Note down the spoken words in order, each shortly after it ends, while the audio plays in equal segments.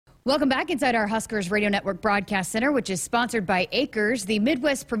Welcome back inside our Huskers Radio Network Broadcast Center, which is sponsored by Acres, the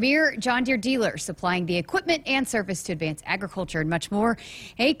Midwest premier John Deere dealer, supplying the equipment and service to advance agriculture and much more.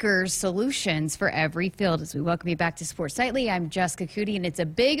 Acres, solutions for every field. As we welcome you back to Sports Nightly, I'm Jessica Coody, and it's a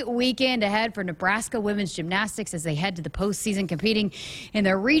big weekend ahead for Nebraska women's gymnastics as they head to the postseason, competing in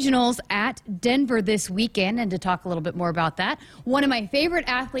their regionals at Denver this weekend. And to talk a little bit more about that, one of my favorite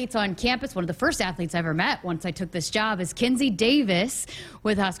athletes on campus, one of the first athletes I ever met once I took this job, is Kinsey Davis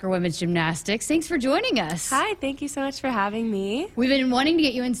with Husker Women's Gymnastics. Thanks for joining us. Hi, thank you so much for having me. We've been wanting to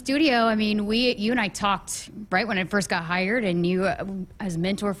get you in studio. I mean, you and I talked right when I first got hired, and you, as a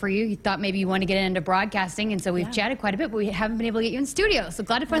mentor for you, you thought maybe you want to get into broadcasting, and so we've chatted quite a bit, but we haven't been able to get you in studio. So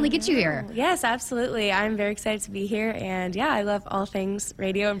glad to finally get you here. Yes, absolutely. I'm very excited to be here, and yeah, I love all things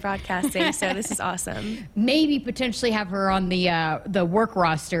radio and broadcasting, so this is awesome. Maybe potentially have her on the work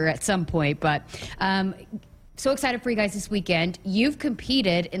roster at some point, but so excited for you guys this weekend. You've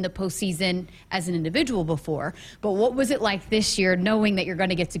competed in the postseason as an individual before, but what was it like this year knowing that you're going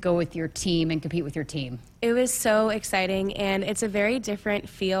to get to go with your team and compete with your team? It was so exciting, and it's a very different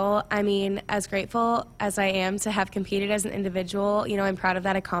feel. I mean, as grateful as I am to have competed as an individual, you know, I'm proud of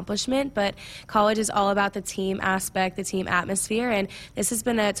that accomplishment, but college is all about the team aspect, the team atmosphere, and this has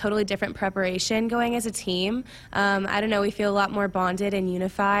been a totally different preparation going as a team. I don't know, we feel a lot more bonded and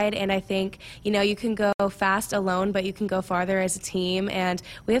unified, and I think, you know, you can go fast alone, but you can go farther as a team, and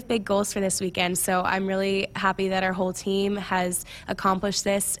we have big goals for this weekend, so I'm really happy that our whole team has accomplished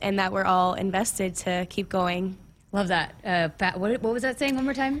this and that we're all invested to keep going. Love that. What was that saying one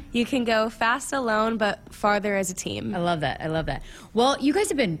more time? You can go fast alone, but farther as a team. I love that. I love that. Well, you guys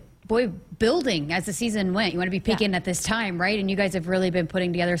have been, building as the season went. You want to be peaking at this time, right? And you guys have really been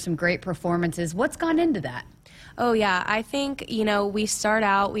putting together some great performances. What's gone into that? Oh, yeah. I think, you know, we try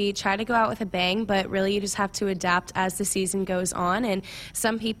to go out with a bang, but really you just have to adapt as the season goes on. And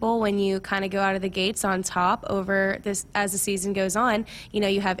some people, when you kind of go out of the gates on top as the season goes on, you know,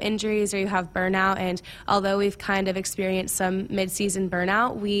 you have injuries or you have burnout. And although we've kind of experienced some mid-season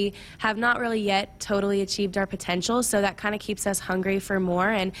burnout, we have not really yet totally achieved our potential. So that kind of keeps us hungry for more.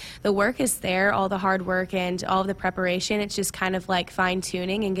 And the work is there, all the hard work and all of the preparation. It's just kind of like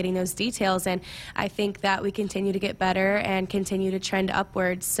fine-tuning and getting those details. And I think that we continue to get better and continue to trend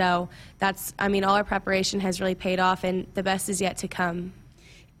upwards. So that's, I mean, all our preparation has really paid off, and the best is yet to come.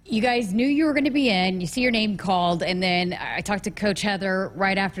 You guys knew you were going to be in. You see your name called, and then I talked to Coach Heather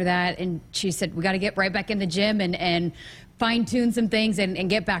right after that, and she said, we got to get right back in the gym and fine-tune some things and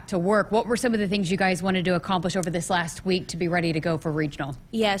get back to work. What were some of the things you guys wanted to accomplish over this last week to be ready to go for regional?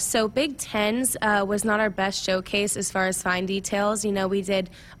 Yes, so Big Tens was not our best showcase as far as fine details. You know, we did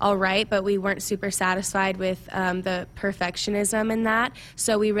all right, but we weren't super satisfied with the perfectionism in that.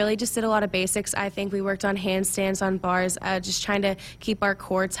 So we really just did a lot of basics. I think we worked on handstands, on bars, just trying to keep our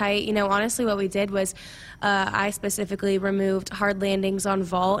core tight. You know, honestly, what we did was I specifically removed hard landings on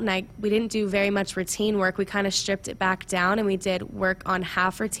vault, and we didn't do very much routine work. We kind of stripped it back down, and we did work on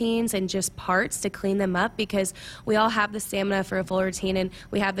half routines and just parts to clean them up, because we all have the stamina for a full routine and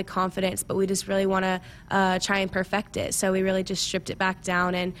we have the confidence, but we just really want to try and perfect it. So we really just stripped it back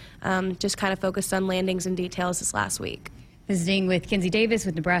down and just kind of focused on landings and details this last week. Visiting with Kinsey Davis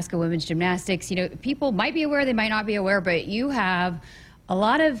with Nebraska Women's Gymnastics. You know, people might be aware, they might not be aware, but you have a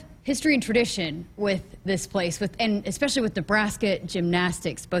lot of history and tradition with this place, and especially with Nebraska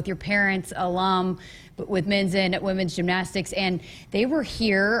Gymnastics, both your parents, alum, with men's and women's gymnastics, and they were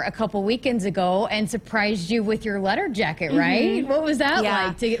here a couple weekends ago and surprised you with your letter jacket, right? What was that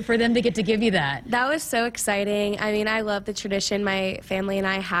like for them to get to give you that? That was so exciting. I mean, I love the tradition my family and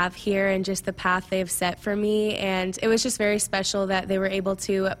I have here and just the path they've set for me, and it was just very special that they were able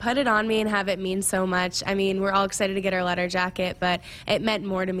to put it on me and have it mean so much. I mean, we're all excited to get our letter jacket, but it meant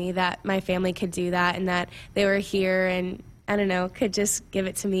more to me that my family could do that and that they were here and, I don't know, could just give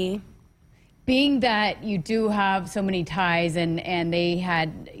it to me. Being that you do have so many ties and they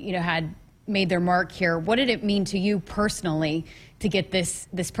had made their mark here, what did it mean to you personally to get this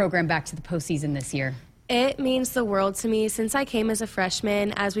program back to the postseason this year? It means the world to me. Since I came as a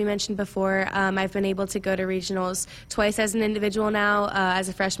freshman, as we mentioned before, I've been able to go to regionals twice as an individual now, as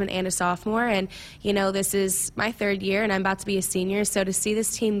a freshman and a sophomore. And, you know, this is my third year and I'm about to be a senior. So to see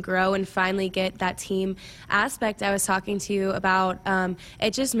this team grow and finally get that team aspect I was talking to you about,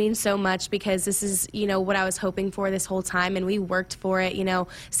 it just means so much, because this is, you know, what I was hoping for this whole time. And we worked for it, you know,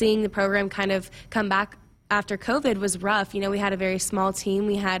 seeing the program kind of come back after COVID was rough. We had a very small team.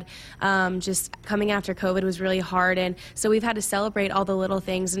 We had just coming after COVID was really hard. And so we've had to celebrate all the little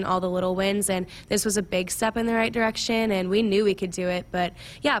things and all the little wins. And this was a big step in the right direction. And we knew we could do it. But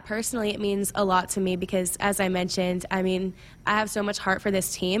yeah, personally, it means a lot to me because, as I mentioned, I have so much heart for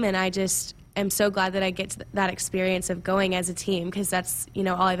this team. And I just am so glad that I get that experience of going as a team because that's,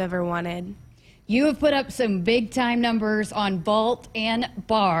 all I've ever wanted. You have put up some big-time numbers on vault and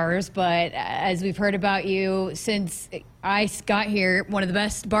bars, but as we've heard about you since I got here, one of the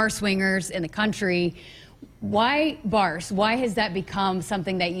best bar swingers in the country. Why bars? Why has that become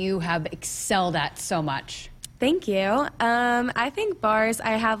something that you have excelled at so much? Thank you. I think bars,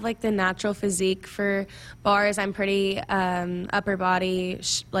 I have like the natural physique for bars. I'm pretty upper body,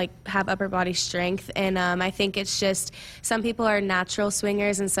 have upper body strength. And I think it's just some people are natural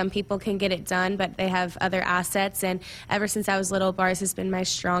swingers and some people can get it done, but they have other assets. And ever since I was little, bars has been my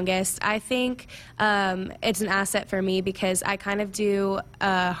strongest. I think it's an asset for me because I kind of do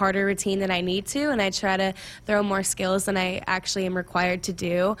a harder routine than I need to, and I try to throw more skills than I actually am required to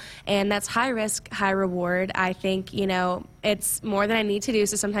do. And that's high risk, high reward. I think, it's more than I need to do,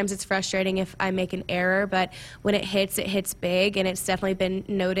 so sometimes it's frustrating if I make an error, but when it hits big, and it's definitely been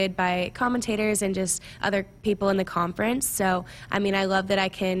noted by commentators and just other people in the conference. So, I love that I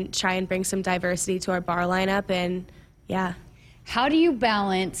can try and bring some diversity to our bar lineup, and yeah. How do you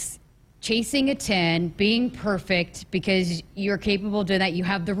balance chasing a 10, being perfect, because you're capable of doing that, you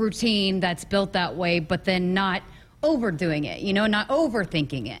have the routine that's built that way, but then not overdoing it, not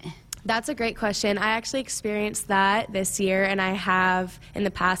overthinking it? That's a great question. I actually experienced that this year, and I have in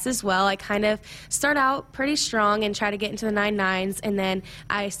the past as well. I kind of start out pretty strong and try to get into the 9.9s, and then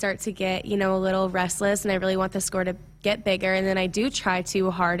I start to get, a little restless, and I really want the score to get bigger, and then I do try too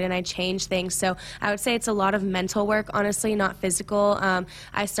hard and I change things. So I would say it's a lot of mental work, honestly, not physical.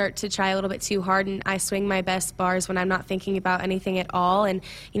 I start to try a little bit too hard, and I swing my best bars when I'm not thinking about anything at all. And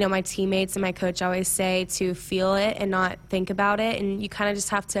my teammates and my coach always say to feel it and not think about it, and you kind of just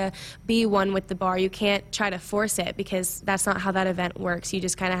have to be one with the bar. You can't try to force it because that's not how that event works. You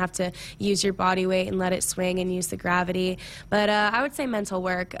just kind of have to use your body weight and let it swing and use the gravity. But I would say mental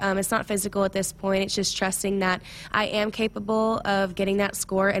work. It's not physical at this point. It's just trusting that I am capable of getting that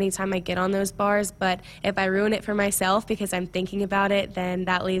score anytime I get on those bars, but if I ruin it for myself because I'm thinking about it, then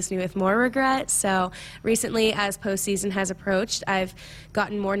that leaves me with more regret. So recently, as postseason has approached, I've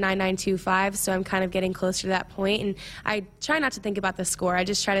gotten more 9.925, so I'm kind of getting closer to that point, and I try not to think about the score. I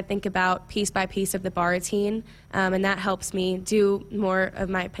just try to think about piece by piece of the bar routine, and that helps me do more of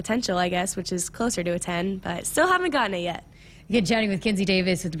my potential, I guess, which is closer to a 10, but still haven't gotten it yet. Again, chatting with Kinsey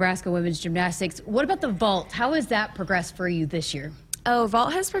Davis with Nebraska Women's Gymnastics. What about the vault? How has that progressed for you this year? Oh,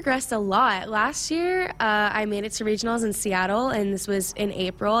 vault has progressed a lot. Last year, I made it to regionals in Seattle, and this was in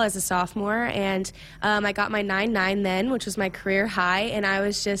April as a sophomore, and I got my 9.9 then, which was my career high, and I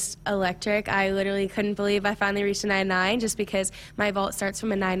was just electric. I literally couldn't believe I finally reached a 9.9 just because my vault starts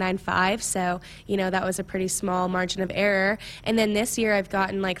from a 9.95, so, that was a pretty small margin of error. And then this year, I've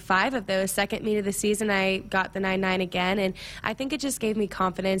gotten like 5 of those. Second meet of the season, I got the 9.9 again, and I think it just gave me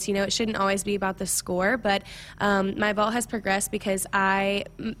confidence. It shouldn't always be about the score, but my vault has progressed because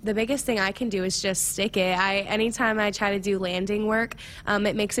the biggest thing I can do is just stick it. Anytime I try to do landing work,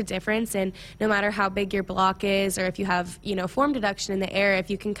 it makes a difference, and no matter how big your block is or if you have, form deduction in the air, if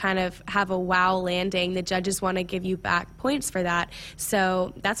you can kind of have a wow landing, the judges want to give you back points for that.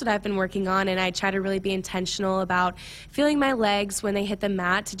 So that's what I've been working on, and I try to really be intentional about feeling my legs when they hit the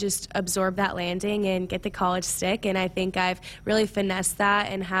mat to just absorb that landing and get the college stick, and I think I've really finessed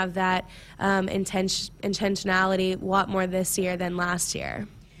that and have that intentionality a lot more this year than last year.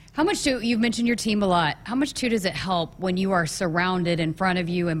 How much you've mentioned your team a lot. How much does it help when you are surrounded in front of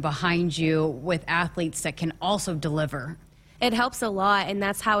you and behind you with athletes that can also deliver? It helps a lot, and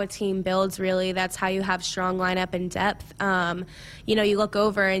that's how a team builds, really. That's how you have strong lineup and depth. You look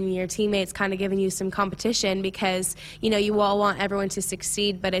over and your teammates kind of giving you some competition because, you all want everyone to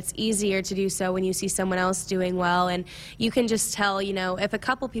succeed, but it's easier to do so when you see someone else doing well, and you can just tell, if a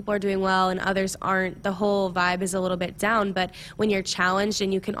couple people are doing well and others aren't, the whole vibe is a little bit down, but when you're challenged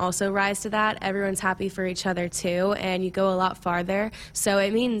and you can also rise to that, everyone's happy for each other too, and you go a lot farther. So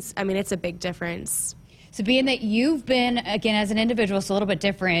it means, it's a big difference. So being that you've been, again, as an individual, it's a little bit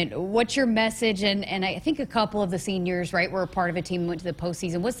different, what's your message? And I think a couple of the seniors, right, were a part of a team and went to the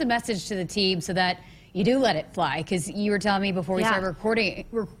postseason. What's the message to the team so that you do let it fly? Because you were telling me before we started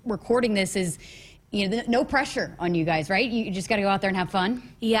recording this is no pressure on you guys, right? You just got to go out there and have fun.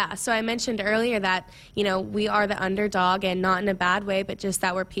 Yeah, so I mentioned earlier that, we are the underdog, and not in a bad way, but just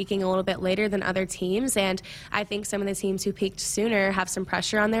that we're peaking a little bit later than other teams. And I think some of the teams who peaked sooner have some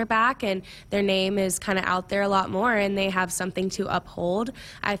pressure on their back, and their name is kind of out there a lot more, and they have something to uphold.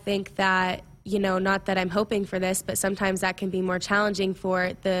 I think that not that I'm hoping for this, but sometimes that can be more challenging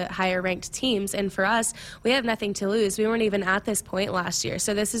for the higher ranked teams. And for us, we have nothing to lose. We weren't even at this point last year.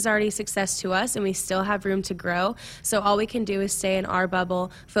 So this is already success to us, and we still have room to grow. So all we can do is stay in our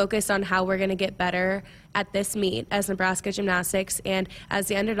bubble, focus on how we're going to get better at this meet as Nebraska Gymnastics. And as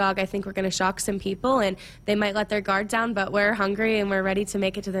the underdog, I think we're going to shock some people, and they might let their guard down, but we're hungry and we're ready to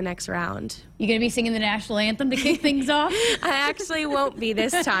make it to the next round. You going to be singing the national anthem to kick things off? I actually won't be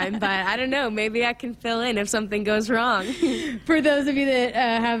this time, but I don't know. Maybe I can fill in if something goes wrong. For those of you that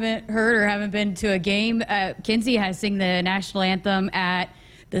haven't heard or haven't been to a game, Kinsey has sing the national anthem at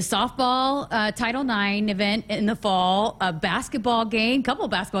the softball Title IX event in the fall, a basketball game, couple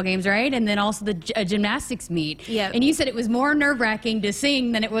of basketball games, right? And then also the gymnastics meet. Yep. And you said it was more nerve-wracking to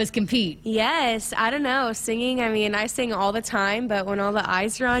sing than it was compete. Yes, I don't know. Singing, I sing all the time, but when all the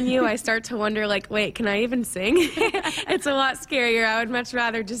eyes are on you, I start to wonder, wait, can I even sing? It's a lot scarier. I would much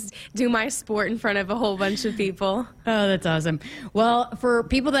rather just do my sport in front of a whole bunch of people. Oh, that's awesome. Well, for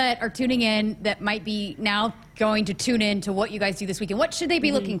people that are tuning in that might be now going to tune in to what you guys do this weekend, what should they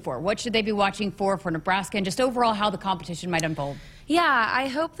be looking for? What should they be watching for Nebraska, and just overall how the competition might unfold? Yeah, I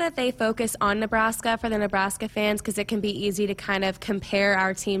hope that they focus on Nebraska for the Nebraska fans, because it can be easy to kind of compare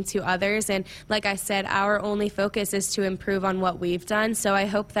our team to others. And like I said, our only focus is to improve on what we've done. So I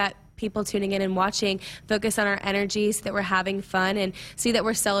hope that people tuning in and watching focus on our energy, so that we're having fun and see that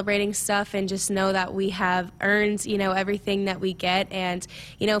we're celebrating stuff, and just know that we have earned, everything that we get. And,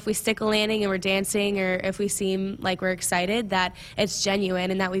 if we stick a landing and we're dancing, or if we seem like we're excited, that it's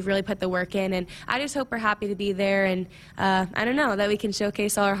genuine and that we've really put the work in. And I just hope we're happy to be there, and I don't know, that we can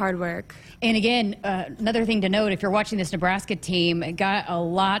showcase all our hard work. And again, another thing to note, if you're watching this Nebraska team, it got a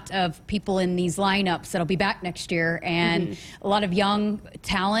lot of people in these lineups that'll be back next year, and a lot of young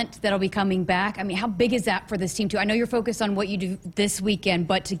talent that'll be coming back. How big is that for this team too? I know you're focused on what you do this weekend,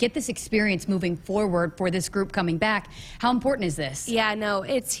 but to get this experience moving forward for this group coming back, how important is this? Yeah, no,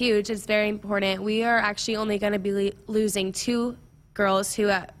 it's huge. It's very important. We are actually only going to be losing two girls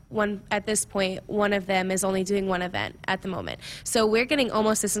who at this point, one of them is only doing one event at the moment. So we're getting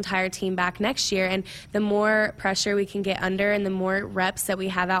almost this entire team back next year, and the more pressure we can get under and the more reps that we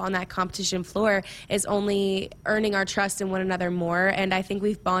have out on that competition floor is only earning our trust in one another more. And I think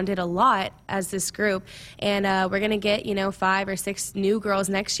we've bonded a lot as this group, and we're going to get 5 or 6 new girls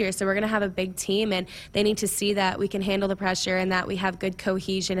next year, so we're going to have a big team, and they need to see that we can handle the pressure and that we have good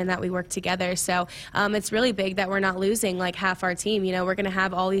cohesion and that we work together. So it's really big that we're not losing half our team. We're going to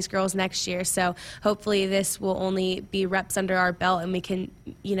have all these girls next year, so hopefully this will only be reps under our belt, and we can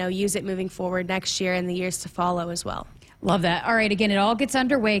use it moving forward next year and the years to follow as well. Love that. All right, again, it all gets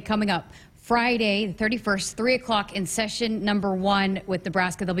underway coming up Friday, the 31st, 3 o'clock in session number 1 with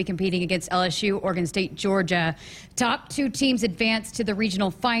Nebraska. They'll be competing against LSU, Oregon State, Georgia. Top 2 teams advance to the regional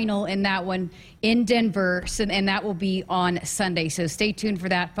final in that one in Denver, and that will be on Sunday. So stay tuned for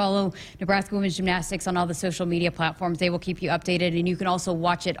that. Follow Nebraska Women's Gymnastics on all the social media platforms. They will keep you updated, and you can also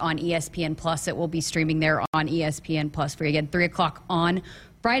watch it on ESPN+. It will be streaming there on ESPN+ for you. Again, 3 o'clock on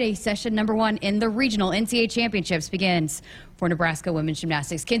Friday, session number 1 in the regional NCAA championships begins for Nebraska Women's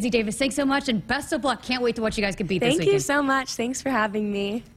Gymnastics. Kinsey Davis, thanks so much, and best of luck. Can't wait to watch you guys compete this weekend. Thank you so much. Thanks for having me.